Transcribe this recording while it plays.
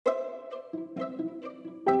You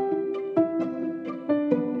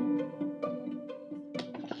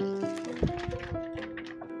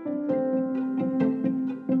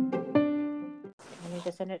need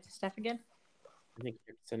to send it to Steph again? I think you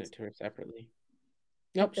have to send it to her separately.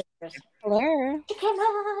 Nope. Hello. Come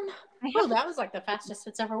on. Oh, that was like the fastest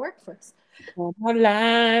it's ever worked for us. Want our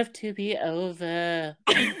life to be over.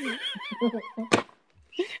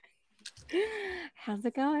 How's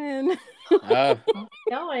it going? Oh,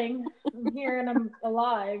 Going. I'm here and I'm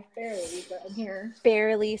alive, barely, but I'm here.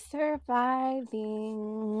 Barely surviving.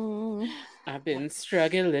 I've been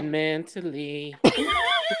struggling mentally.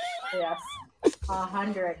 Yes.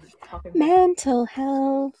 100. Mental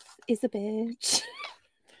health is a bitch.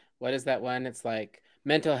 What is that one? It's like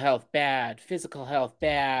mental health bad, physical health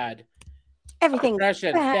bad, Everything's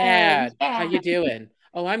depression bad. bad. How you doing?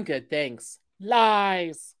 Oh, I'm good, thanks.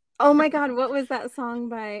 Lies. Oh my God, what was that song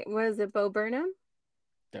by, was it Bo Burnham?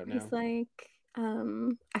 Don't know. He's like,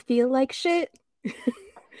 I feel like shit.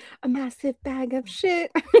 A massive bag of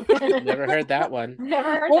shit. Never heard that one.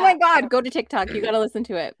 Never heard Oh my that. God, go to TikTok. You gotta listen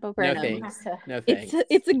to it. Bo No Burnham. thanks. No thanks.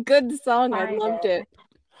 It's a good song. I loved it.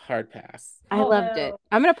 Hard pass. I loved it.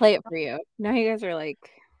 I'm gonna play it for you. Now you guys are like,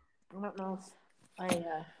 I don't know.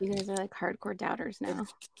 You guys are like hardcore doubters now.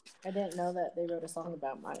 I didn't know that they wrote a song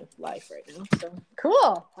about my life right now. So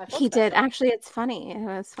cool. He did. Actually, it's funny. It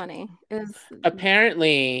was funny. It was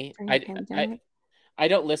apparently I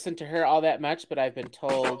don't listen to her all that much, but I've been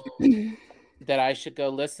told that I should go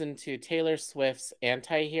listen to Taylor Swift's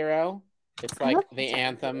Anti-Hero. It's like the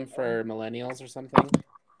anthem for millennials or something.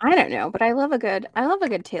 I don't know, but I love a good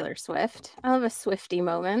Taylor Swift. I love a Swiftie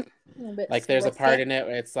moment. Like there's a part in it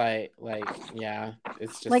where it's like yeah,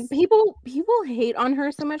 it's just like people hate on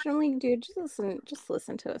her so much. I'm like, dude, just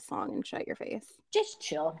listen to a song and shut your face. Just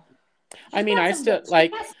chill. I mean, I still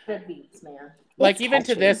like good beats, man. Like even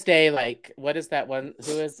to this day, like what is that one?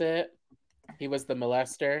 Who is it? He was the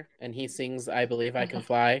molester, and he sings "I Believe I Can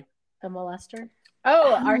Fly." The molester.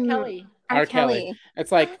 Oh, R. Kelly. R. Kelly.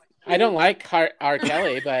 It's like I don't like R.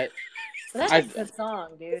 Kelly, but that's a good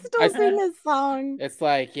song, dude. Still sing this song. It's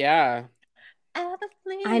like, yeah.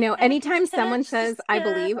 I know. Anytime someone says "I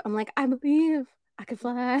believe," I'm like, I believe I could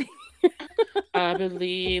fly. I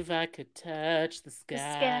believe I could touch the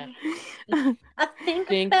sky. I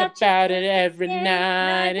think about it every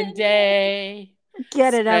night and day.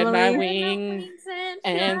 Get it, Spread Emily. my wings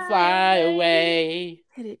and fly away.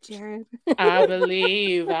 Hit it, Jared. I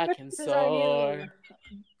believe I can soar.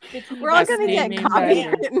 We're all gonna get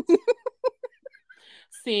copyrighted.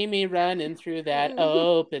 See me running through that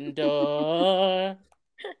open door.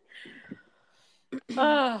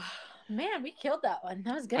 Oh man, we killed that one.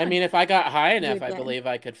 That was good. I mean, if I got high enough, I believe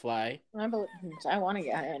I could fly. I want to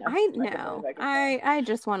get high enough. I know. I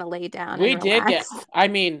just want to lay down. We did get. I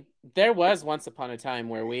mean, there was once upon a time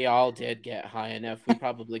where we all did get high enough. We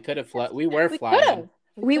probably could have flown. We were flying.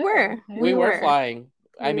 We were flying.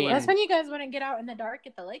 I mean, that's when you guys wouldn't get out in the dark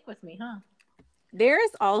at the lake with me, huh?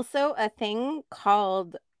 There's also a thing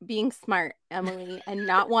called being smart, Emily, and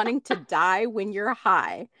not wanting to die when you're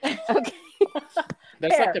high. Okay.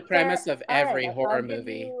 That's like the premise of every horror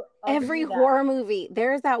movie. Every horror movie.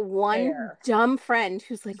 There's that one dumb friend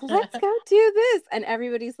who's like, let's go do this. And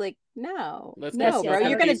everybody's like, no, bro,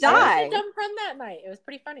 you're going to die. I was a dumb friend that night. It was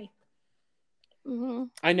pretty funny. Mm-hmm.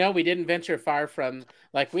 I know we didn't venture far from,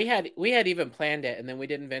 like we had even planned it, and then we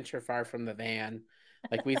didn't venture far from the van.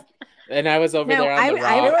 Like and I was over there on the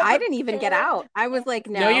rock. I didn't even get out. I was like,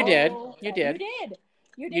 no. No, you did. You did.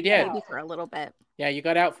 You did. Maybe for a little bit. Yeah, you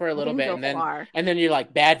got out for a little bit, and then you're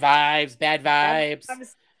like, bad vibes.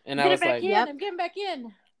 And I was like, I'm getting back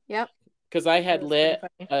in. Yep. Because I had lit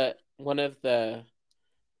one of the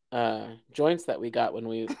joints that we got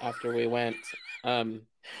after we went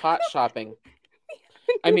hot shopping.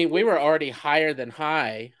 I mean, we were already higher than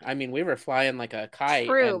high. I mean, we were flying like a kite.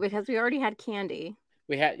 True, because we already had candy.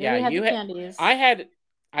 We had, you had candies. I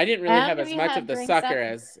didn't really have as much of the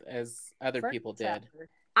sucker as other people did.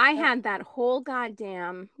 I had that whole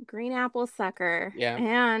goddamn green apple sucker. Yeah.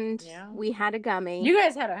 And we had a gummy. You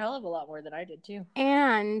guys had a hell of a lot more than I did too.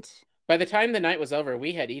 And by the time the night was over,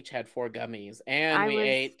 we had each had 4 gummies, and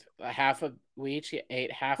we each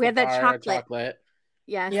ate half we had of that our chocolate.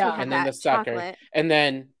 Yes, yeah, and then the sucker,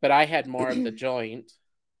 chocolate. but I had more of the joint.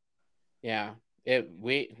 Yeah, it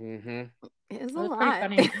was a lot.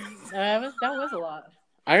 Funny. that was a lot.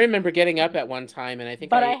 I remember getting up at one time, and I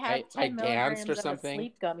think I danced or something.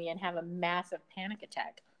 Sleep gummy and have a massive panic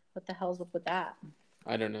attack. What the hell's up with that?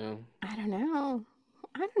 I don't know.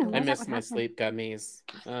 I miss my sleep gummies.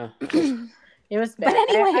 It was bad.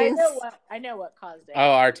 But anyways, I know what caused it.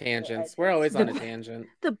 Oh, our tangents. We're always on a tangent.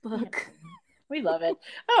 The book. We love it.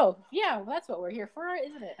 Oh, yeah, well, that's what we're here for,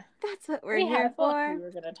 isn't it? That's what we're here for. We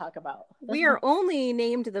were going to talk about. We are only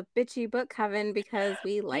named the Bitchy Book Coven because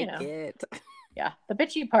we like it. Yeah, the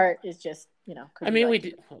bitchy part is just, I mean,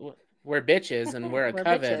 we're bitches and we're a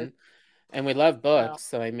coven. Bitches. And we love books,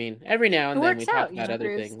 so I mean, every now and then we talk about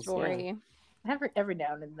other things. Story. Yeah. Every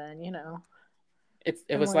now and then,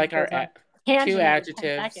 It was like our two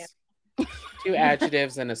adjectives, two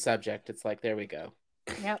adjectives and a subject. It's like, there we go.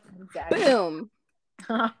 Yep, exactly. Boom.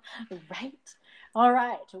 Right. All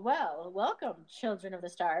right. Well, welcome, children of the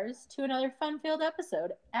stars, to another fun-filled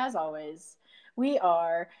episode. As always, we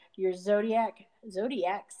are your Zodiac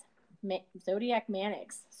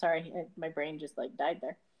Manics. Sorry, my brain just died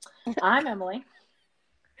there. I'm Emily.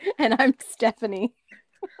 And I'm Stephanie.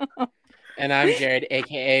 And I'm Jared,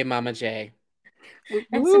 aka Mama J.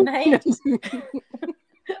 And tonight,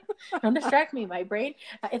 don't distract me, my brain.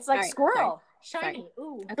 It's like squirrel. Shiny.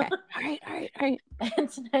 Ooh. Okay. All right. And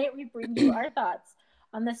tonight we bring you our thoughts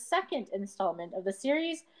on the second installment of the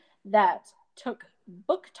series that took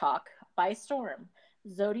book talk by storm.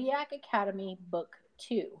 Zodiac Academy Book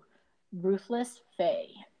 2. Ruthless Fae.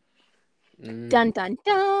 Dun dun dun.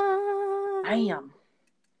 I am.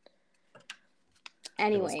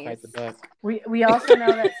 Anyways, quite the book. We also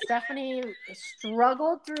know that Stephanie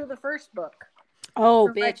struggled through the first book.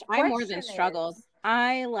 Oh, bitch! I more than struggled.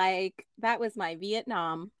 That was my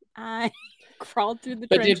Vietnam. I crawled through the.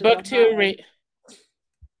 But did book 2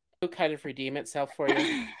 kind of redeem itself for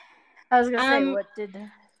you? I was gonna say, what did?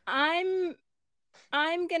 I'm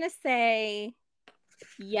gonna say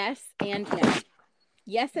yes and no.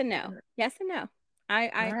 Yes and no. Yes and no. All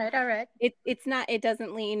right. It's not. It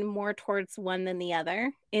doesn't lean more towards one than the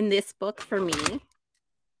other in this book for me.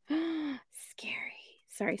 Scary.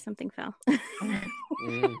 Sorry, something fell.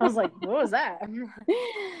 I was like, what was that?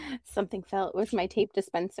 Something fell. It was my tape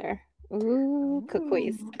dispenser. Ooh,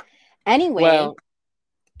 cookies. Anyway. Well,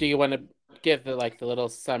 do you want to give the little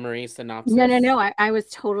summary synopsis? No. I was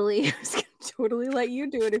gonna totally let you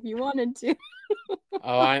do it if you wanted to.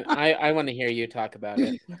 Oh, I want to hear you talk about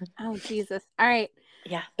it. Oh, Jesus. All right.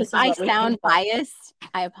 Yeah. If I sound biased,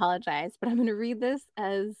 I apologize, but I'm going to read this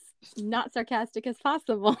as not sarcastic as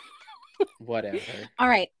possible. Whatever. All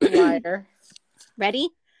right. Liar. Ready?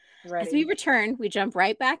 As we return, we jump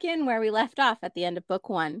right back in where we left off at the end of book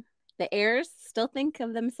 1. The heirs still think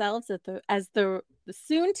of themselves as the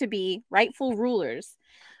soon-to-be rightful rulers.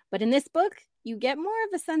 But in this book, you get more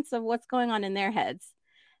of a sense of what's going on in their heads.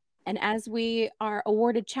 And as we are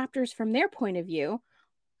awarded chapters from their point of view,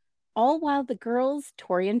 all while the girls,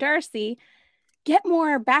 Tori and Darcy, get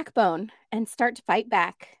more backbone and start to fight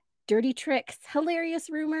back. Dirty tricks, hilarious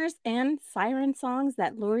rumors, and siren songs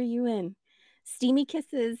that lure you in. Steamy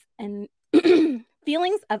kisses and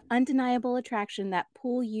feelings of undeniable attraction that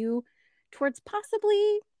pull you towards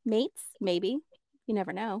possibly mates, maybe. You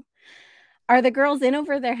never know. Are the girls in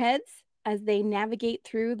over their heads as they navigate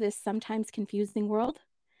through this sometimes confusing world?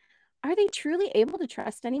 Are they truly able to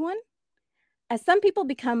trust anyone? As some people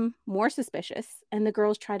become more suspicious and the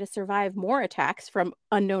girls try to survive more attacks from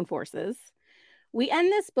unknown forces, we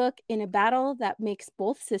end this book in a battle that makes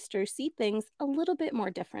both sisters see things a little bit more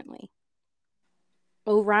differently.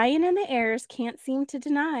 Orion and the heirs can't seem to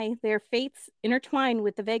deny their fates intertwine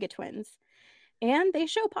with the Vega twins, and they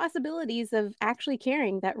show possibilities of actually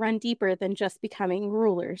caring that run deeper than just becoming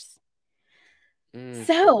rulers.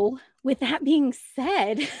 So, with that being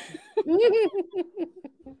said,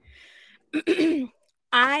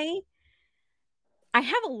 I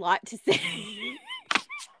have a lot to say.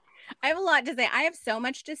 I have so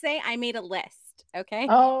much to say. I made a list. Okay.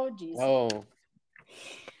 Oh, geez. Oh.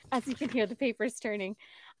 As you can hear the papers turning,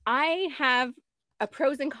 I have a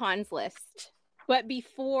pros and cons list. But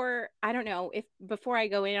before I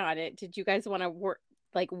go in on it, did you guys want to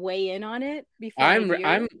weigh in on it before? I'm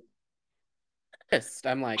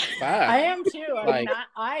like, fuck. I am too.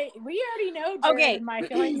 We already know Jared and my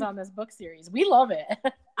feelings on this book series. We love it.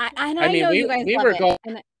 I know you guys love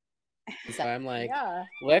it. So I'm like,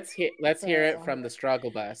 let's hear it from the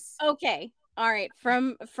struggle bus. Okay. All right.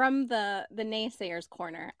 From the naysayers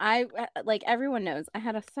corner. I everyone knows I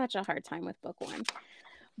had such a hard time with book 1.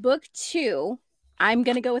 Book 2, I'm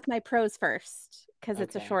going to go with my pros first because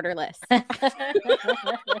it's a shorter list. I'm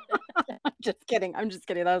just kidding. That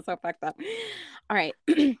was so fucked up. All right.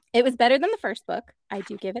 It was better than the first book. I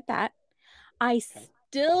do give it that. I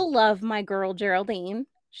still love my girl, Geraldine.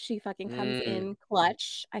 She fucking comes in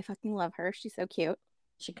clutch. I fucking love her. She's so cute.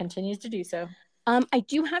 She continues to do so. I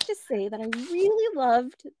do have to say that I really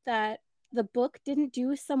loved that the book didn't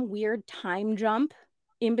do some weird time jump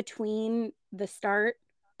in between the start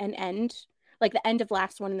and end. like the end of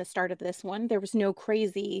last one and the start of this one. There was no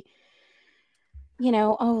crazy, you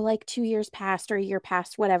know, oh, like 2 years passed or a year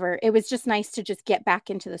passed, whatever. It was just nice to just get back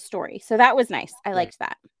into the story. So that was nice. I liked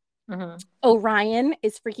that. Orion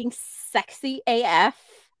is freaking sexy AF.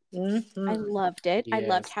 I loved it. Yes. I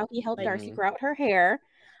loved how he helped Darcy grow out her hair.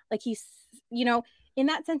 Like he's, you know, in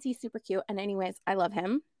that sense, he's super cute. And anyways, I love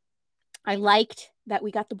him. I liked that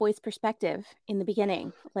we got the boys' perspective in the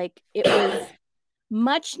beginning. Like it was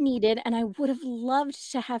much needed. And I would have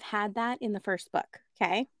loved to have had that in the first book.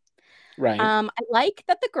 Okay. Right. I like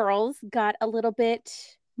that the girls got a little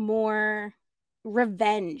bit more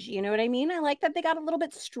revenge. You know what I mean? I like that they got a little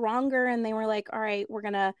bit stronger and they were like, all right, we're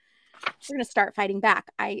gonna start fighting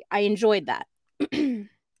back. I enjoyed that.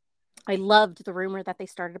 I loved the rumor that they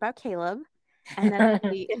started about Caleb and then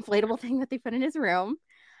the inflatable thing that they put in his room.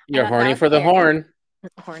 You're horny for the horn.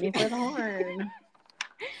 Horny for the horn.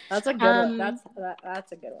 That's a good one.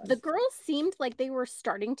 That's a good one. The girls seemed like they were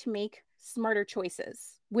starting to make smarter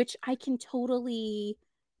choices, which I can totally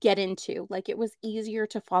get into. Like it was easier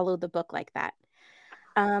to follow the book like that.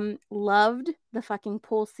 Loved the fucking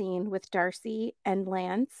pool scene with Darcy and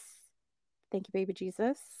Lance. Thank you, baby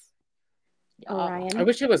Jesus. Orion. I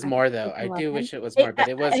wish it was more though. I do wish it was more, but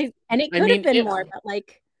it was, and it could have been more, but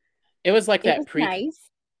like it was like that nice.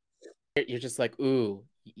 You're just like, ooh,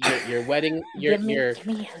 you're wetting, you're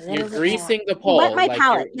greasing the pole. You wet my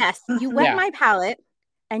palate. Yes, you wet my palate,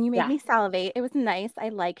 and you made me salivate. It was nice. I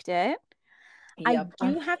liked it. Yep.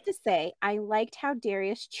 I do have to say, I liked how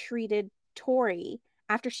Darius treated Tori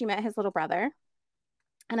after she met his little brother,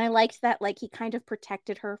 and I liked that like he kind of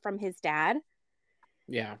protected her from his dad.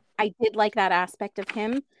 Yeah, I did like that aspect of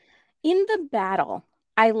him. In the battle,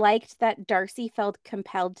 I liked that Darcy felt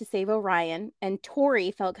compelled to save Orion and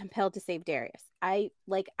Tori felt compelled to save Darius. I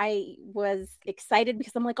was excited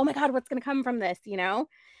because I'm like, oh my God, what's going to come from this? You know?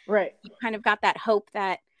 Right. You kind of got that hope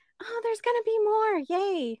that, oh, there's going to be more.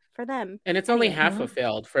 Yay for them. And it's only half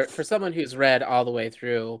fulfilled for someone who's read all the way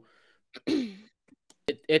through.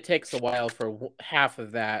 It takes a while for half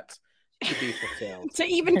of that to be fulfilled. To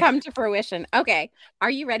even come to fruition. Okay.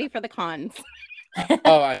 Are you ready for the cons?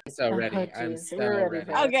 Oh, I'm so ready. I'm so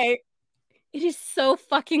ready. Okay. It is so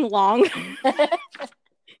fucking long.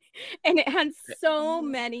 And it had so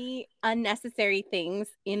many unnecessary things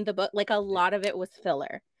in the book. Like a lot of it was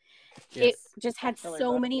filler. Yes. It just had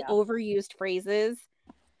so many overused phrases.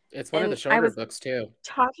 It's one of the shorter books too.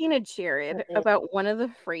 Talking to Jared about one of the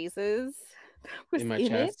phrases that was in my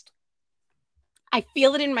chest. I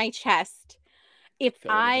feel it in my chest. If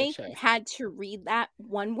I had to read that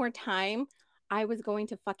one more time, I was going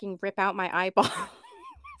to fucking rip out my eyeball.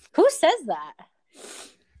 Who says that?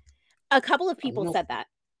 A couple of people said that.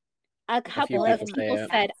 A couple of people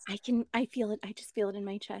said, I feel it. I just feel it in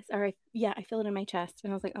my chest. Or I feel it in my chest.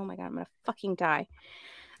 And I was like, oh my God, I'm going to fucking die.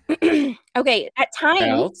 Okay. At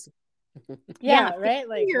times. Yeah, right.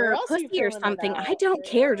 Like your pussy or something. I don't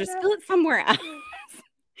care. Just feel it somewhere else.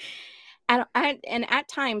 And at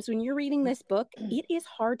times when you're reading this book, it is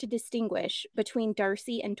hard to distinguish between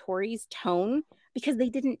Darcy and Tori's tone because they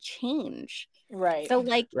didn't change. Right. So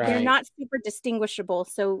like they're not super distinguishable.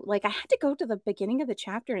 So like I had to go to the beginning of the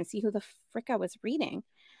chapter and see who the frick I was reading.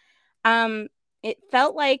 It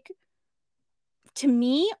felt like to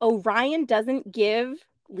me, Orion doesn't give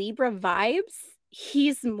Libra vibes.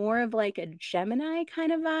 He's more of like a Gemini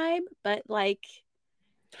kind of vibe, but like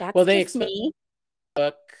that's just me.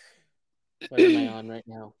 Book. What am I on right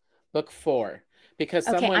now? Book 4. Because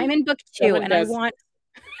I'm in book 2 and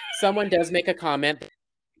someone does make a comment.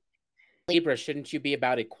 Libra, shouldn't you be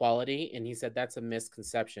about equality? And he said that's a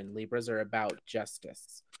misconception. Libras are about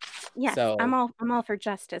justice. Yes, so, I'm all for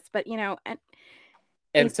justice, but you know,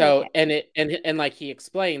 and like he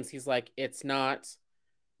explains, he's like, it's not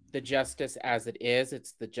the justice as it is,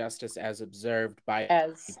 it's the justice as observed by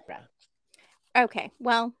Libra. Okay,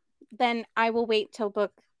 well, then I will wait till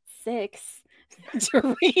book 6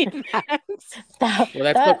 to read that. Well,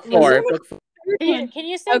 that's book 4. Book 4. Can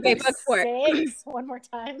you say book 4 one more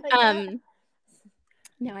time?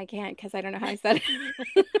 No, I can't because I don't know how I said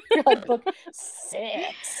it. You're like book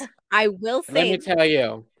 6. I will say. Let me tell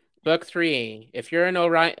you, book 3. If you're an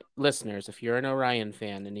Orion listeners, if you're an Orion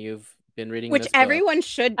fan and you've been reading, which this everyone book,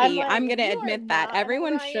 should be, I'm going to admit that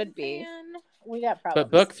everyone should be. We got problems.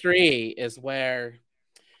 But book 3 is where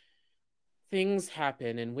things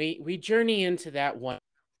happen, and we journey into that one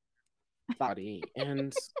body,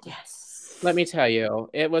 and yes, let me tell you,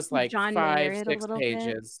 it was like John 5-6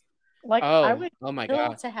 pages. Like I would oh my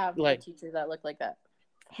God, to have like, a teacher that looked like that.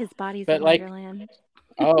 His body's in Wonderland.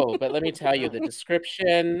 Oh, but let me tell you, the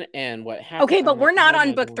description and what happened. Okay, but we're not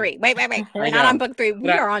on book 3. Wait. We're not on book 3. We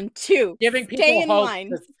are on 2. Giving Stay people in hope.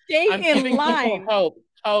 line. Stay I'm in giving line. people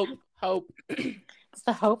hope. It's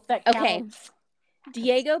the hope that counts. Okay.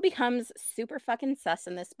 Diego becomes super fucking sus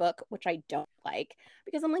in this book, which I don't like,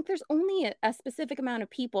 because I'm like, there's only a specific amount of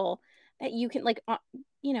people that you can, like,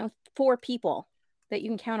 4 people that you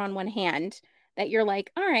can count on one hand, that you're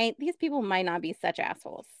like, all right, these people might not be such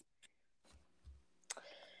assholes.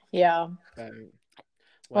 Yeah.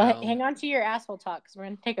 Well, hang on to your asshole talk, because we're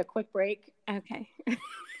going to take a quick break. Okay.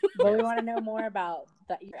 But we want to know more about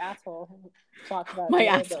your asshole talk about my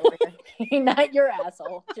asshole. Not your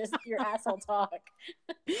asshole, just your asshole talk.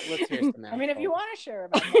 Let's hear some asshole. I mean, if you want to share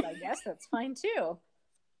about that, I guess that's fine too.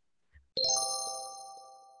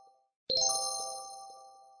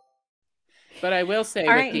 But I will say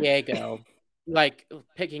with Diego, like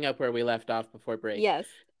picking up where we left off before break. Yes.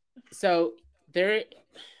 So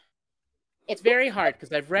it's very hard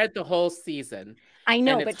because I've read the whole season. I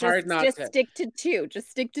know, but just stick to 2.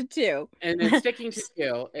 Just stick to 2. And then sticking to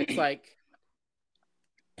 2, it's like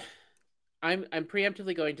I'm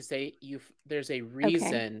preemptively going to say there's a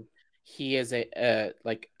reason he is a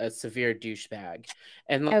severe douchebag.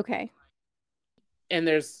 And and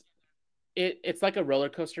there's it's like a roller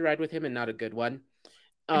coaster ride with him and not a good one.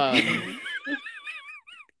 Kind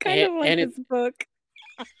of like this book.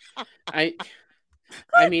 I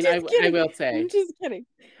mean, I will say. I'm just kidding.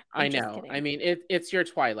 I know. I mean, it's your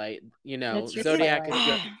Twilight, Zodiac is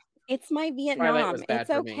your... It's my Vietnam. It's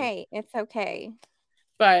okay. It's okay.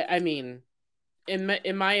 But I mean,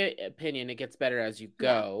 in my opinion, it gets better as you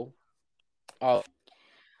go.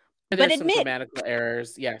 There's some grammatical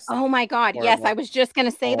errors. Yes. Oh my God. Horrible. Yes, I was just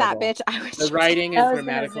gonna say that, bitch. The writing and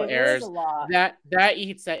grammatical errors that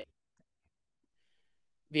eats at.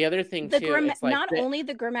 The other thing too, it's like only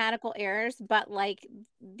the grammatical errors, but like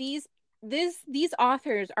these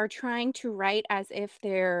authors are trying to write as if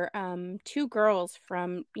they're 2 girls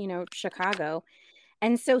from Chicago,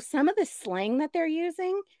 and so some of the slang that they're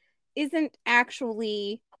using isn't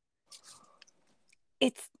actually.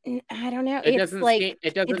 I don't know. It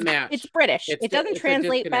doesn't match. It's British. It doesn't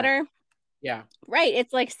translate better. Yeah. Right.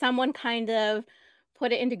 It's like someone kind of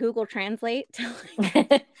put it into Google Translate.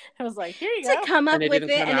 I was like, here you go. To come up with it,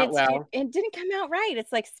 and it didn't come out right.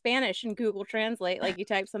 It's like Spanish in Google Translate. Like you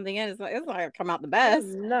type something in, it's not gonna come out the best.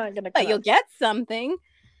 It's not gonna. But you'll get something.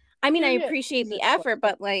 I mean, I appreciate the effort,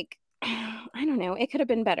 but like, I don't know. It could have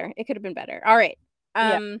been better. All right.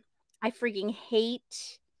 I freaking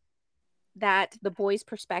hate that the boy's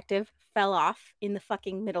perspective fell off in the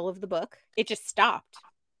fucking middle of the book. It just stopped.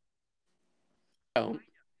 Oh.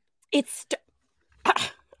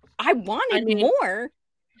 I wanted more.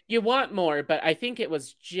 You want more, but I think it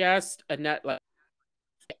was just a nut, like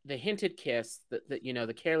the hinted kiss,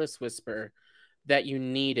 the careless whisper that you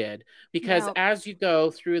needed, because as you go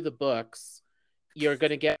through the books, you're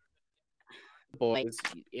going to get boys,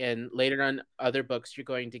 and later on other books, you're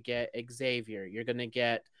going to get Xavier, you're going to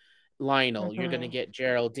get Lionel, you're going to get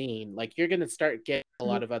Geraldine, like you're going to start getting a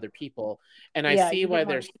lot of other people, and I see why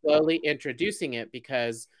they're slowly introducing it,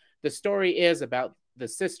 because the story is about the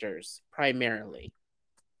sisters primarily.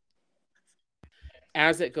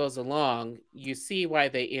 As it goes along, you see why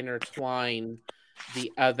they intertwine the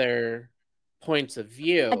other points of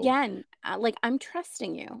view. Again, like I'm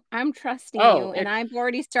trusting you, and I've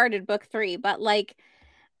already started book 3, but like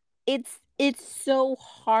it's so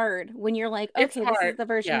hard when you're like, okay, this is the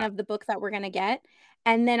version of the book that we're gonna get,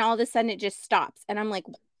 and then all of a sudden it just stops, and I'm like,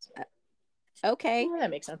 okay, that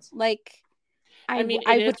makes sense. Like, I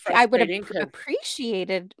would have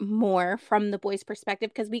appreciated more from the boys' perspective,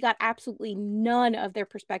 because we got absolutely none of their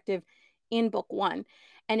perspective in book 1.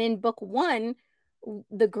 And in book 1,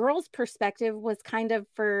 the girls' perspective was kind of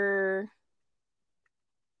for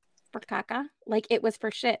caca. Like, it was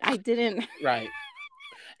for shit. I didn't. Right.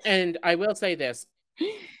 And I will say this.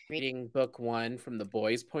 Reading book 1 from the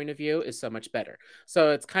boys' point of view is so much better.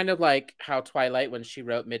 So it's kind of like how Twilight, when she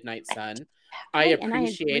wrote Midnight Sun, I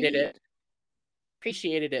appreciated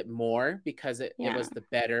it more because it was the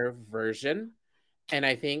better version. And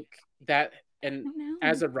I think that, and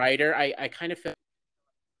as a writer, I kind of feel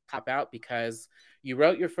cop out, because you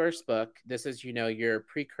wrote your first book. This is, your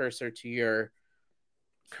precursor to your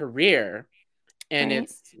career, and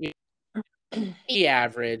it's the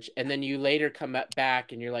average. And then you later come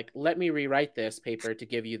back and you're like, let me rewrite this paper to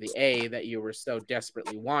give you the A that you were so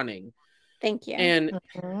desperately wanting. Thank you.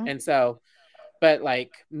 And so, but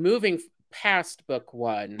like moving past book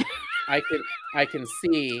 1, I can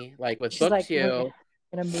see, like with book 2,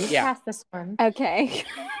 gonna move past this one. Okay.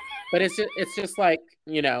 But it's just like,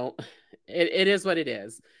 it is what it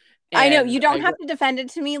is. I know you don't have to defend it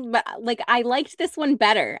to me, but like I liked this one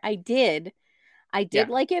better. I did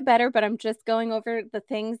like it better, but I'm just going over the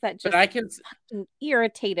things that just fucking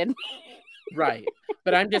irritated me. Right.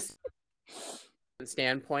 But I'm just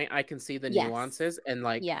standpoint, I can see the nuances and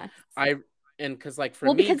like because like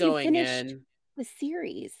for me going in the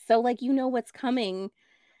series, so like you know what's coming.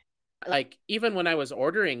 Like even when I was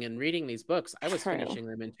ordering and reading these books, I was finishing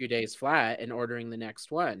them in 2 days flat and ordering the next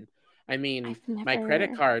one. I mean, my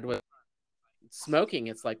credit card was smoking.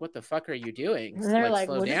 It's like, what the fuck are you doing? They're like,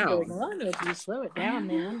 slow what down. Is going on with you? Slow it down,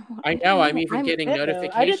 man. I know. I'm even getting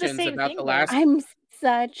notifications about the last. I'm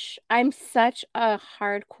such a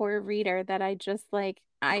hardcore reader that I just like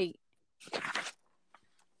I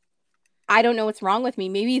don't know what's wrong with me.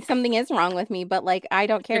 Maybe something is wrong with me, but like I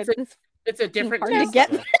don't care. It's a different taste.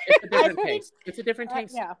 It's a different taste. It's a different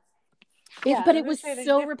taste. But it was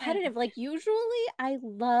so repetitive. Like usually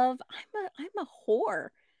I'm a whore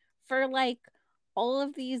for like all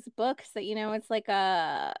of these books that, you know, it's like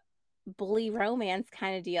a bully romance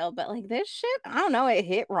kind of deal. But like this shit, I don't know, it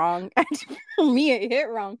hit wrong. For me, it hit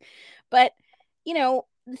wrong. But, you know,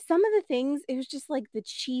 some of the things, it was just like the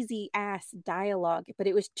cheesy ass dialogue, but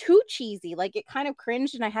it was too cheesy. Like it kind of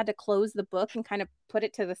cringed, and I had to close the book and kind of put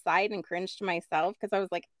it to the side and cringe to myself because I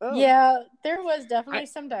was like, oh yeah, there was definitely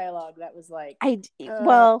some dialogue that was like, really just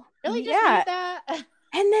read that.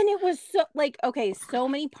 And then it was so like, okay, so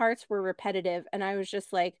many parts were repetitive, and I was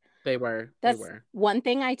just like, they were. One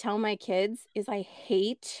thing I tell my kids is I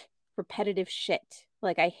hate repetitive shit.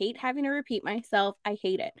 Like I hate having to repeat myself. I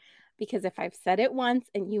hate it. Because if I've said it once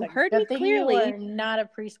and you heard me clearly, you are not a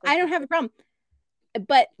preschool. I don't have a problem.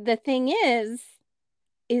 But the thing is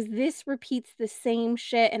this repeats the same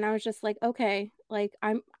shit, and I was just like, okay, like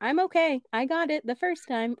I'm okay. I got it the first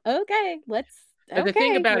time. Okay, But the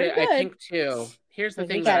thing about it, I think too. Here's the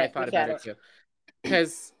thing that I thought about it too,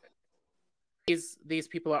 because these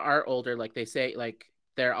people are older. Like they say, like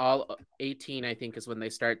they're all 18, I think, is when they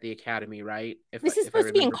start the academy, right? This is supposed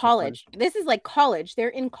to be in college. This is like college. They're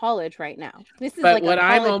in college right now. This is like a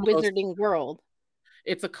college wizarding world.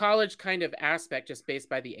 It's a college kind of aspect just based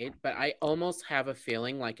by the age, but I almost have a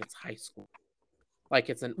feeling like it's high school. Like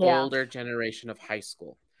it's an older generation of high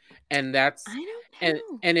school. And that's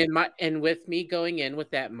and with me going in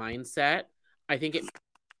with that mindset, I think it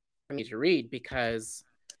needs to read, because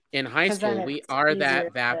in high school we are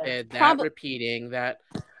that vapid, that repeating, that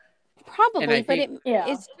probably, but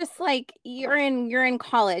it's just like you're in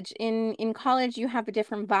college. In college you have a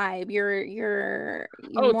different vibe. You're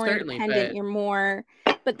more independent, you're more,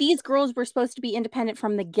 but these girls were supposed to be independent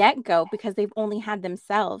from the get-go because they've only had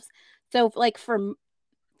themselves. So like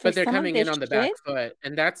but they're coming in on the back foot,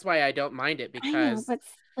 and that's why I don't mind it, because I know, but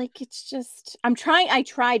like it's just I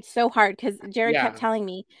tried so hard because Jared kept telling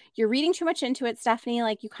me, you're reading too much into it, Stephanie,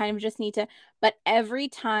 like you kind of just need to, but every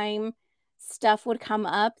time stuff would come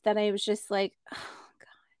up that I was just like, oh god,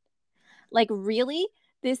 like really,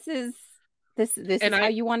 this is how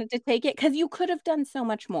you wanted to take it? Because you could have done so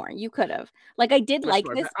much more. You could have, like, I did like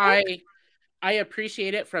this book. I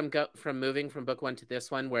appreciate it from moving from book one to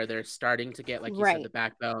this one, where they're starting to get, like you said, the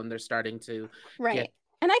backbone. They're starting to get,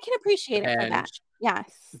 and I can appreciate it for that.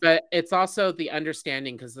 Yes, but it's also the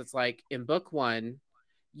understanding, because it's like in book one,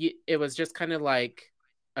 it was just kind of like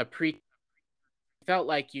felt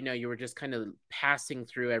like, you know, you were just kind of passing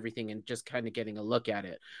through everything and just kind of getting a look at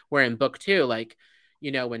it. Where in book two, like,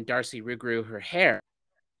 you know, when Darcy regrew her hair,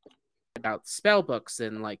 about spell books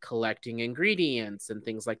and like collecting ingredients and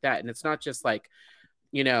things like that, and it's not just like,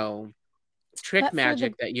 you know, trick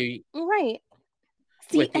magic that you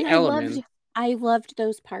see, with the elements. I loved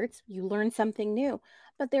those parts. You learned something new,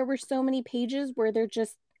 but there were so many pages where there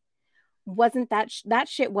just wasn't that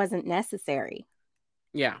shit wasn't necessary.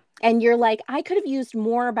 Yeah. And you're like, I could have used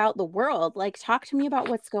more about the world. Like, talk to me about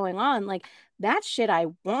what's going on. Like, that shit I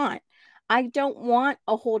want. I don't want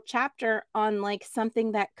a whole chapter on like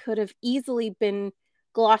something that could have easily been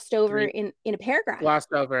glossed over in a paragraph.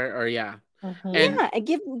 Glossed over, or and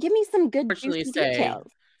give me some good juicy details.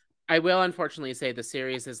 I will unfortunately say the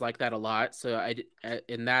series is like that a lot. So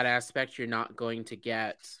in that aspect, you're not going to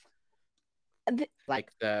get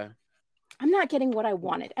I'm not getting what I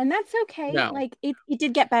wanted, and that's okay. No. Like it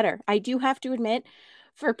did get better. I do have to admit,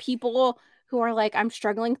 for people who are like, I'm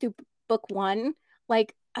struggling through book one,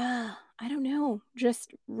 like, I don't know,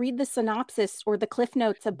 just read the synopsis or the cliff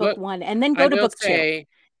notes of book one, and then go to book two.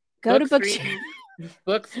 Go to book two.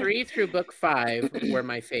 Book 3 through book 5 were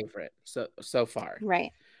my favorite so far.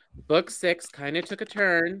 Right. Book 6 kind of took a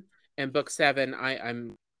turn, and book 7,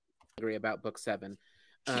 I'm angry about book 7,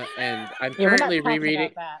 and I'm currently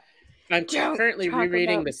rereading. I'm currently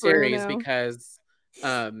rereading the series because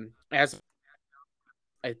as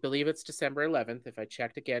I believe it's December 11th, if I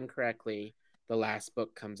checked again correctly, the last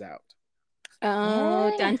book comes out.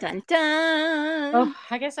 Oh, dun dun dun. Oh,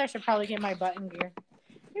 I guess I should probably get my button gear.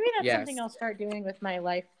 Maybe that's something I'll start doing with my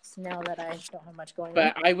life now that I don't have much going on.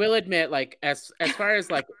 But I will admit, like, as far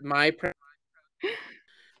as like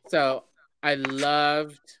so I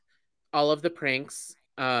loved all of the pranks.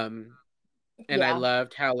 And I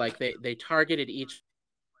loved how like they targeted each,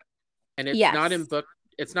 and it's not in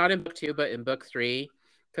book 2, but in book 3,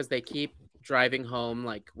 because they keep driving home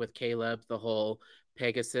like with Caleb, the whole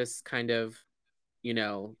Pegasus kind of,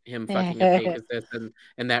 him fucking a Pegasus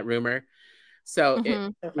and that rumor. So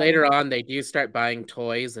later on, they do start buying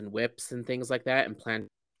toys and whips and things like that and plan.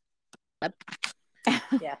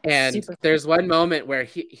 Yeah. And there's one moment where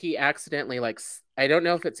he accidentally, like, I don't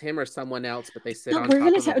know if it's him or someone else, but they sit on top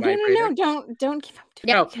of a vibrator. No, don't give up to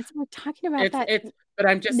it, because we're talking about that. But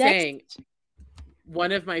I'm just saying,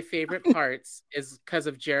 one of my favorite parts is because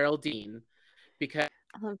of Geraldine, because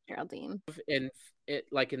I love Geraldine. In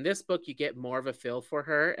this book, you get more of a feel for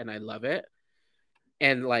her, and I love it.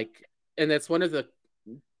 And that's one of the,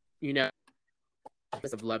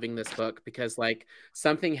 of loving this book, because like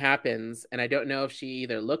something happens and I don't know if she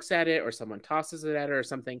either looks at it or someone tosses it at her or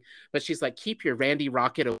something, but she's like, keep your Randy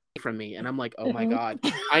Rocket away from me. And I'm like, oh my God,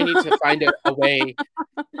 I need to find a way.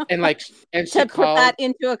 And like, and she put that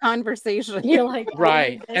into a conversation. You're like,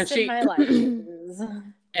 right. And she, my life.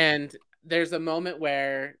 And there's a moment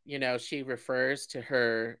where, she refers to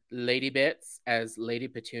her Lady Bits as Lady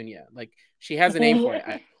Petunia. Like, she has a name for it.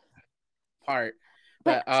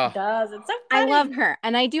 But she does. It's so funny. I love her.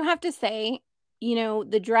 And I do have to say,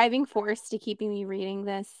 the driving force to keeping me reading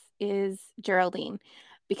this is Geraldine,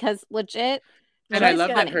 because legit. And I love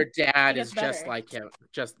that her dad is just like him.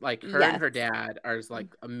 Just like her and her dad are like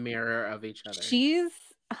a mirror of each other. She's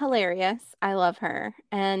hilarious. I love her.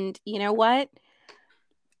 And you know what?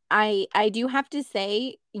 I do have to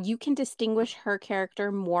say, you can distinguish her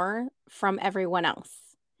character more from everyone else.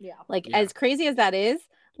 Yeah. As crazy as that is,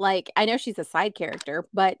 like, I know she's a side character,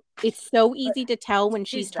 but it's so easy to tell when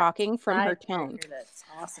she's talking from her tone.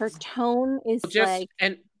 Awesome. Her tone is just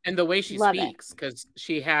and the way she speaks, because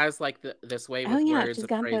she has like this way with words she's of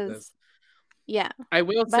got phrases. those. Yeah. I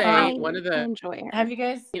will say one of the. I enjoy her. Have you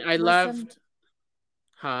guys? I loved.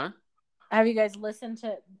 Huh? Have you guys listened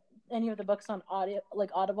to any of the books on audio, like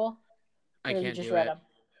Audible? I can't just do read it. them?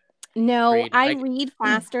 No, I read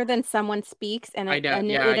faster than someone speaks, and it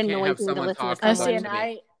annoys me to listen to someone.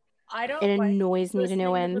 I don't. It annoys me to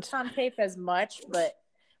no end. Books on tape as much, but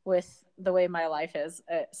with the way my life is,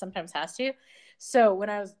 it sometimes has to. So when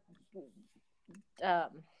I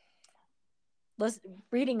was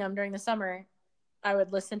reading them during the summer, I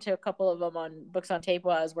would listen to a couple of them on books on tape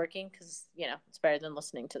while I was working, because it's better than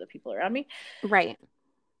listening to the people around me. Right.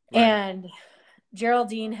 And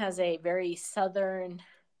Geraldine has a very Southern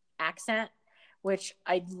accent, which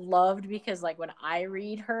I loved, because like when I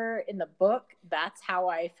read her in the book, that's how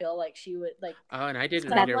I feel like she would like. Oh, and I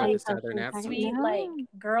didn't read her with the Southern accent. Sweet, like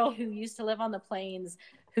girl who used to live on the plains,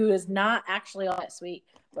 who is not actually all that sweet,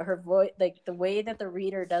 but her voice, like the way that the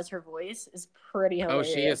reader does her voice, is pretty hilarious.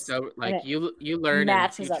 Oh, she is so like you learn in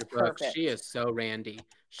future books. She is so Randy.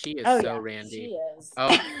 She is so Randy. She is.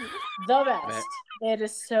 Oh, the best. It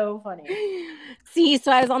is so funny. See,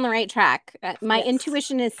 so I was on the right track. My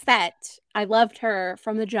intuition is set. I loved her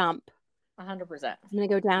from the jump. 100%. I'm gonna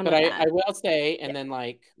go down. But I will say, and then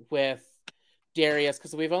like with Darius,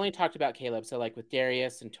 because we've only talked about Caleb, so like with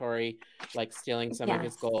Darius and Tori, like stealing some of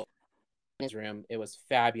his gold in his room, it was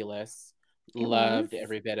fabulous. Loved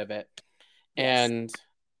every bit of it. And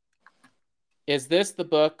is this the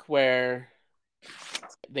book where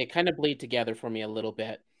they kind of bleed together for me a little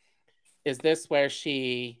bit? Is this where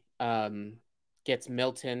she gets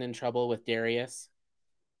Milton in trouble with Darius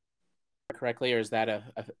correctly, or is that a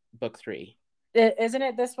book 3? Isn't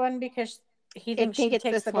it this one, because he thinks she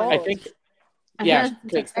takes the gold? I think,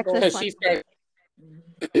 because she started.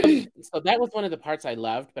 So that was one of the parts I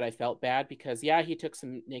loved, but I felt bad because he took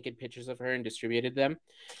some naked pictures of her and distributed them,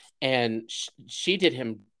 and she did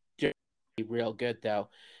him real good though,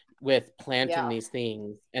 with planting these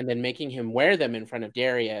things and then making him wear them in front of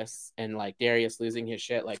Darius, and like Darius losing his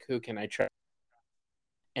shit, like, who can I trust?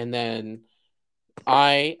 And then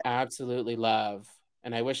I absolutely love,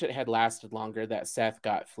 and I wish it had lasted longer, that Seth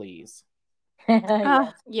got fleas.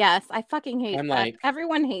 Yes, I fucking hate Seth. Like,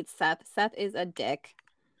 everyone hates Seth. Seth is a dick.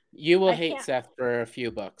 You will hate Seth for a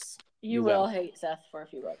few books. You will hate Seth for a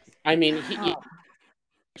few books. I mean, he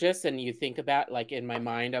just, and you think about, like, in my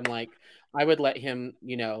mind, I'm like, I would let him,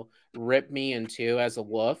 you know, rip me in two as a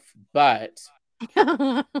wolf, but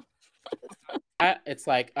it's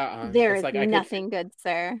like There it's is like nothing good,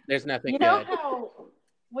 sir. There's nothing You know good. how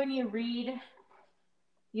when you read,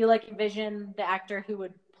 you like envision the actor who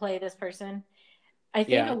would play this person? I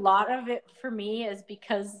think a lot of it for me is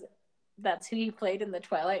because that's who he played in the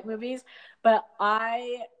Twilight movies. But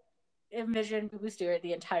I envision Boo Stewart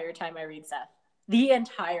the entire time I read Seth. The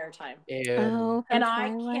entire time. Ew. Oh, and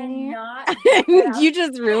Twilight. I cannot. You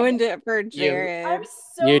just ruined it for Jared. I'm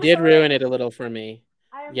so You did sorry. ruin it a little for me.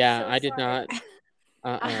 Yeah, so I did sorry.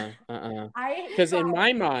 not. I Because in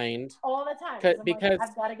my mind, all the time, because like,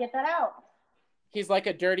 I've got to get that out. He's like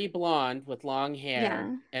a dirty blonde with long hair,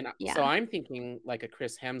 Yeah. and Yeah. so I'm thinking like a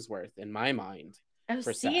Chris Hemsworth in my mind. Oh,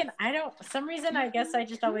 for see, Seth. and I don't. For some reason, I guess I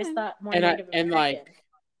just always thought more and Native and American. like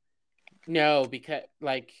no,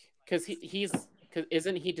 because he's because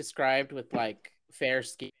isn't he described with like fair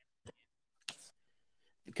skin?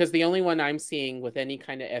 Because the only one I'm seeing with any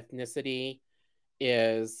kind of ethnicity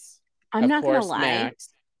is, I'm of not course, gonna lie.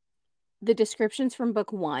 Max. The descriptions from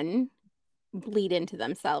book 1 bleed into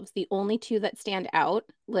themselves. The only two that stand out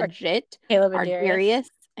legit Caleb are and Darius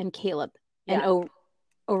and Caleb and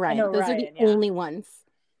Orion. Those are the only ones.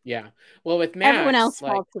 Yeah. Well, with Max, everyone else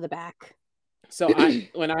falls to the back. So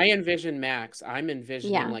when I envision Max, I'm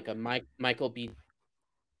envisioning like a Michael B.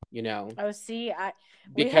 You know. Oh, see,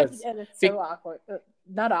 because it's so awkward.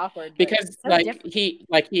 Not awkward, because so like different.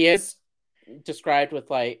 he is described with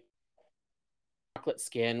like chocolate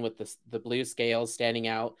skin with the blue scales standing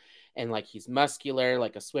out, and like he's muscular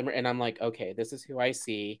like a swimmer, and I'm like, okay, this is who I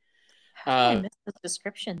see. How did I miss those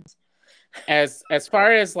descriptions? As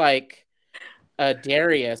far as like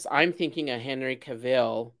Darius, I'm thinking a Henry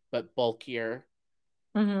Cavill but bulkier.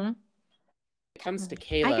 Mm-hmm. It comes to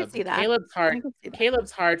Caleb. I can see that.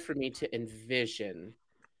 Caleb's hard for me to envision.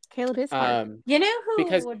 Caleb is hard. You know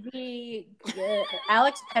who would be good?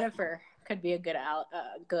 Alex Pettifer could be a good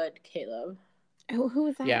Caleb. Who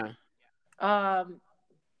is that? Yeah.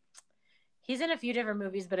 He's in a few different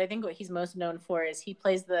movies, but I think what he's most known for is he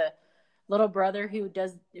plays the little brother who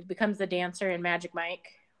becomes the dancer in Magic Mike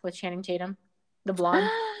with Channing Tatum, the blonde.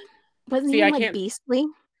 Wasn't he like Beastly?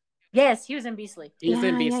 Yes, he was in Beastly. He's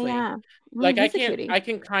in Beastly. Yeah. Like I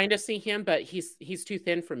can kind of see him, but he's too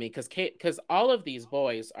thin for me because all of these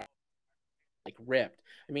boys are like ripped.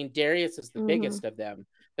 I mean, Darius is the biggest of them,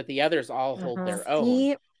 but the others all hold their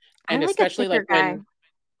own. And especially like guy.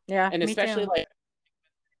 And especially like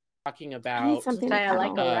talking about something I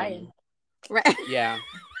like Orion. Right. Yeah.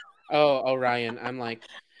 Oh, Orion. I'm like,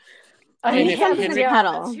 that's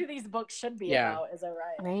who these books should be about, is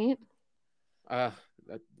Orion. Right.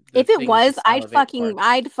 If it was, I'd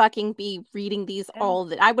fucking be reading these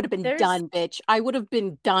all. I would have been done, bitch. I would have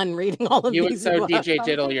been done reading all of these. You would so DJ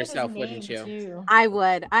Diddle yourself, wouldn't you? Too. I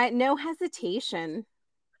would. No hesitation.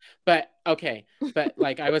 But okay, but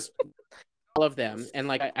like I was all of them, and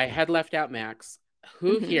like I had left out Max.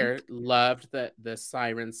 Who here loved the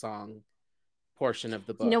siren song portion of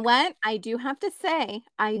the book? You know what? I do have to say,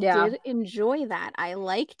 I did enjoy that. I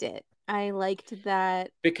liked it. I liked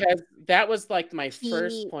that because that was like my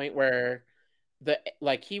first point where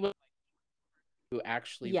he was who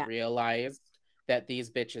actually realized that these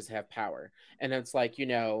bitches have power, and it's like, you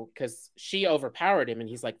know, because she overpowered him, and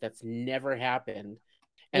he's like, that's never happened.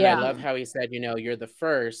 And I love how he said, you know, you're the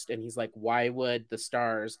first, and he's like, why would the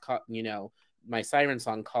stars call, you know, my siren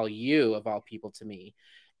song call you of all people to me?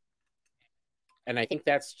 And I think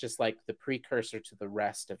that's just like the precursor to the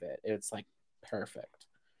rest of it. It's like perfect.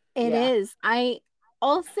 It is. I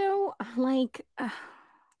also like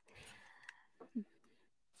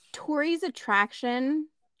Tori's attraction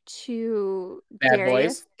to Bad Darius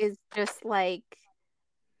boys is just like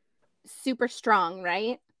super strong,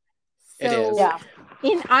 right? So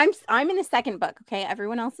it is. I'm in the second book, okay?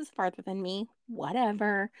 Everyone else is farther than me.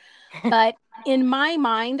 Whatever. But in my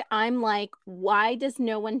mind, I'm like, why does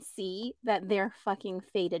no one see that they're fucking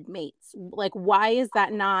fated mates? Like, why is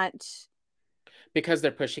that not? Because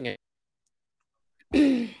they're pushing it.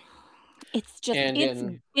 It's just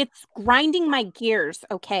it's grinding my gears,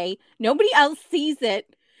 okay? Nobody else sees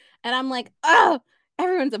it. And I'm like, oh,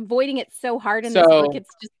 everyone's avoiding it so hard in this book.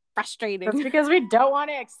 It's just frustrating. It's because we don't want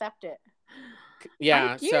to accept it.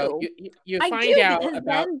 Yeah. So you find out because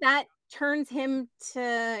about then that turns him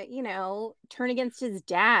to, you know, turn against his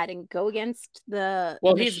dad and go against the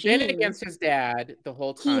he's been against his dad the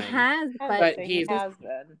whole time. He has, but he has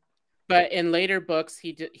been. But in later books,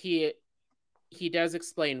 he does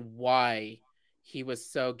explain why he was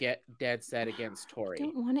so dead set against Tori. I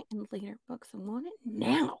don't want it in later books. I want it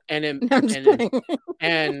now. And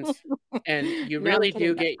you No, really I'm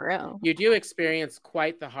kidding, do you do experience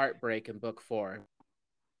quite the heartbreak in book 4,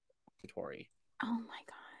 Tori. Oh my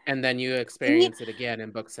god. And then you experience it again in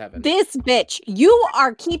book 7. This bitch, you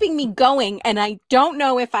are keeping me going, and I don't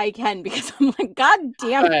know if I can because I'm like, god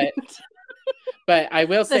damn it. But I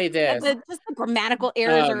will say this. Just the grammatical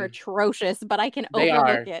errors are atrocious, but I can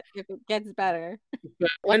overlook it if it gets better. But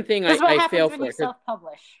one thing I fail for you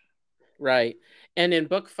self-publish. Right. And in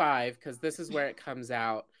book 5, because this is where it comes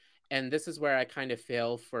out, and this is where I kind of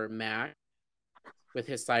fail for Mac with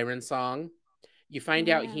his siren song. You find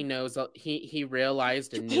out he knows, he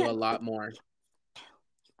realized and knew a lot more.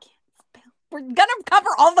 We're gonna cover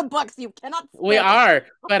all the books. You cannot. We are,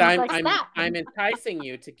 but I'm enticing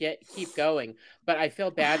you to keep going. But I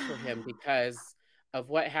feel bad for him because of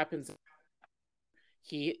what happens.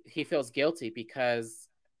 He feels guilty because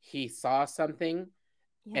he saw something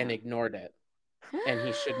and ignored it, and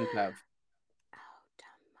he shouldn't have. Oh, dumb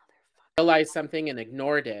motherfucker! Realized something and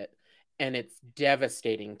ignored it, and it's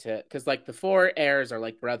devastating because like the 4 heirs are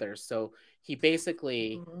like brothers, so he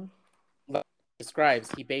basically. Describes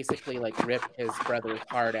he basically like ripped his brother's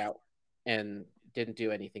heart out and didn't do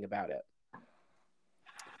anything about it.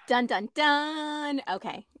 Dun dun dun.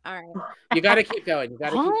 Okay, all right. You got to keep going. You got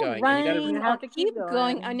to keep going. Right. You have to keep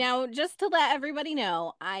going. Now, just to let everybody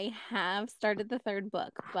know, I have started the 3rd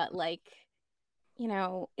book, but like, you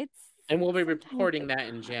know, it's. And we'll be reporting that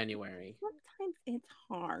in January. Sometimes it's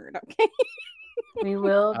hard. Okay. We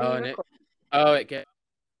will be. It gets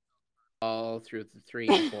all through the 3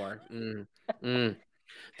 and 4.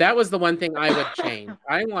 That was the one thing I would change.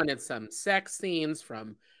 I wanted some sex scenes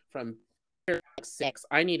from 6.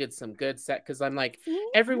 I needed some good sex because I'm like,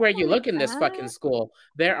 everywhere you look in this fucking school,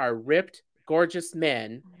 there are ripped, gorgeous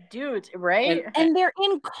men, dude. Right? And they're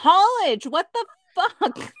in college. What the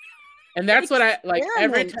fuck? And that's what I like.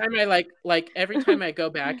 Every time every time I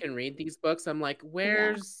go back and read these books, I'm like,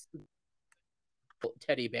 where's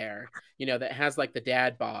teddy bear? You know, that has like the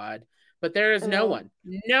dad bod. But there is no one.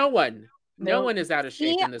 No one is out of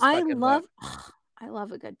shape in this fucking book. I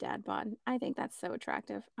love a good dad bod. I think that's so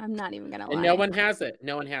attractive. I'm not even gonna lie. And no one has it.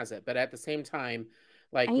 No one has it. But at the same time,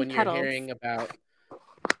 like when you're hearing about,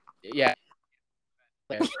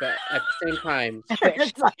 but at the same time,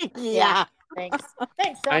 it's like, thanks.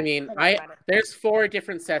 I mean, there's 4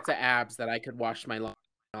 different sets of abs that I could wash my lawn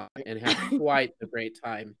on and have quite a great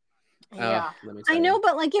time. I know,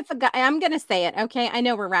 but like if a guy, I'm gonna say it, okay? I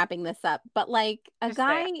know we're wrapping this up, but like a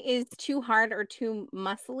guy is too hard or too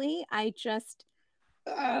muscly, I'm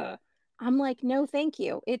like, no, thank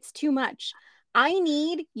you. It's too much. I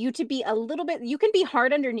need you to be a little bit. You can be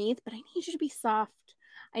hard underneath, but I need you to be soft.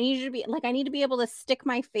 I need you to be like, I need to be able to stick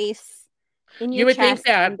my face in your chest. You would think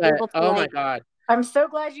that, but oh my god! I'm so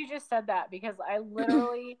glad you just said that because I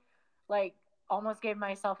literally like. Almost gave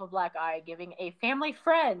myself a black eye giving a family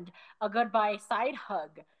friend a goodbye side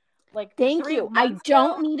hug. Like, thank you. I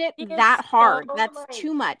don't need it that hard. That's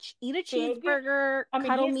too much. Eat a cheeseburger,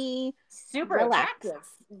 cuddle me, super attractive,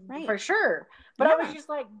 right? For sure. But I was just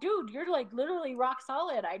like, dude, you're like literally rock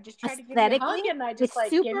solid. I just tried to give you a hug and I just like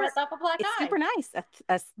gave myself a black eye. It's super nice.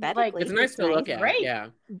 Aesthetically, like, it's nice to look at. Right? Yeah.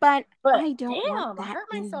 But I don't want that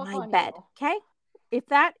in my bed. Okay. If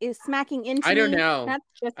that is smacking into I don't know. That's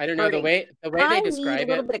just I don't know the way they describe it. A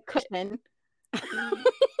little bit of cushion.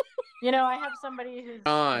 You know, I have somebody who's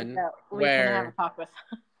on we can have a talk with.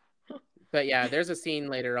 But yeah, there's a scene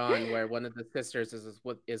later on where one of the sisters is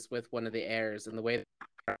with one of the heirs, and the way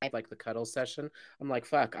like the cuddle session, I'm like,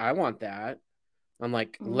 fuck, I want that. I'm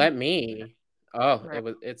like, let me. Oh,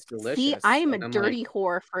 it's delicious. See, I am a dirty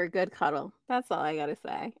whore for a good cuddle. That's all I gotta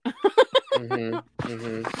say.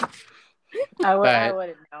 I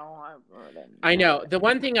wouldn't know. I know. The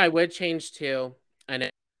one thing I would change too, and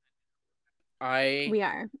we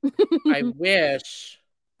are. I wish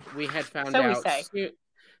we had found out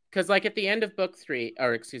because, like, at the end of book 3,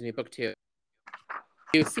 or excuse me, book 2,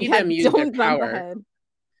 you see them use their power.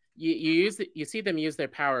 You see them use their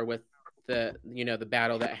power with the the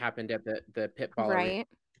battle that happened at the pit ball, right?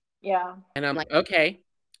 Yeah. And I'm like, okay,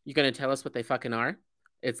 you gonna tell us what they fucking are?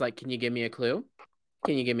 It's like, can you give me a clue?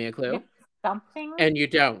 Can you give me a clue? Something. And you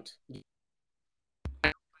don't.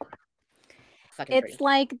 It's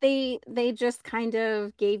like they just kind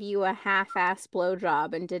of gave you a half-ass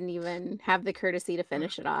blowjob and didn't even have the courtesy to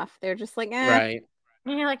finish it off. They're just like, right.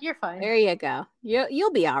 And you're like, you're fine. There you go.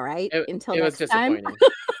 You'll be all right until next time. It was disappointing.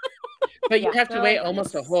 But you have to wait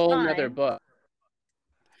almost a whole nother book.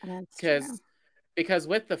 Because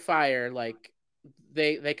with the fire, like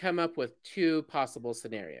they come up with 2 possible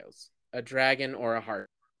scenarios. a dragon, or a heart.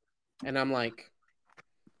 And I'm like,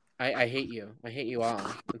 I hate you. I hate you all.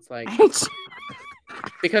 It's like,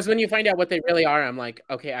 because when you find out what they really are, I'm like,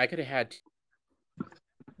 okay, I could have had.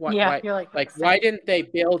 You're why didn't they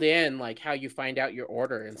build in like how you find out your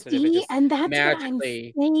order instead of it just and that's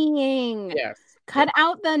magically? What I'm saying. Yes. Cut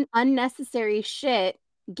out the unnecessary shit.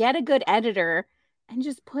 Get a good editor, and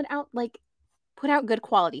just put out good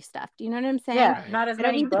quality stuff. Do you know what I'm saying? Yeah, not as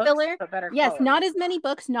many books, filler. But better yes, quality. not as many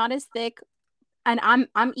books, not as thick. And I'm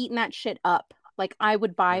eating that shit up. Like I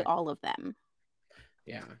would buy all of them.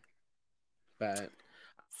 Yeah. But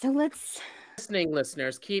so let's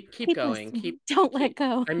listeners, keep going. Don't let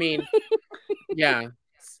go. I mean, yeah.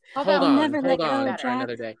 hold on for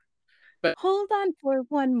another day. But hold on for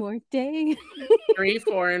one more day. 3,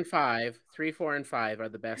 4, and 5 are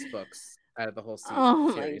the best books out of the whole series.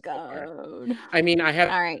 Oh my god. So I mean, I have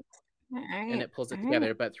all right. And it pulls it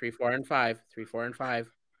together, but 3, 4, and 5.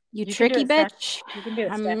 You tricky bitch. You can do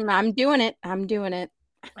it, Steph. I'm doing it. I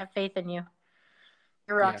have faith in you.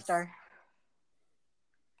 You're a rock star.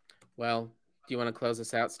 Well, do you want to close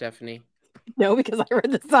us out, Stephanie? No, because I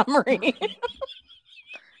read the summary.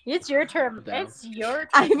 It's your turn. It's your turn.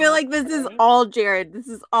 I feel like this is all Jared. This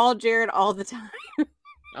is all Jared all the time.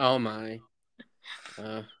 Oh my.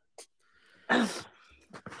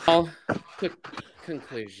 All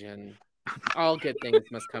conclusion. All good things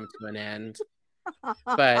must come to an end.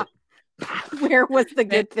 But where was the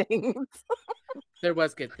good things? There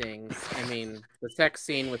was good things. I mean, the sex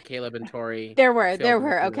scene with Caleb and Tori. There were.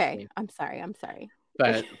 Okay. I'm sorry.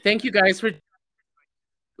 But thank you guys for.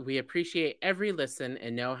 We appreciate every listen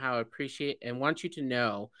and want you to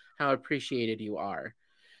know how appreciated you are.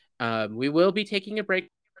 We will be taking a break.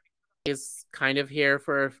 Is kind of here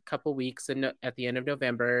for a couple weeks at the end of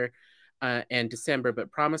November and December,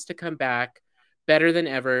 but promise to come back better than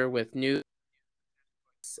ever with new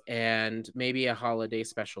and maybe a holiday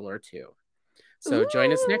special or two. So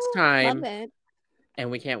join us next time. Love it. And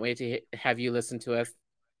we can't wait to have you listen to us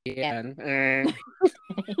again.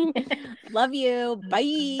 Love you.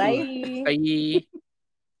 Bye. Bye.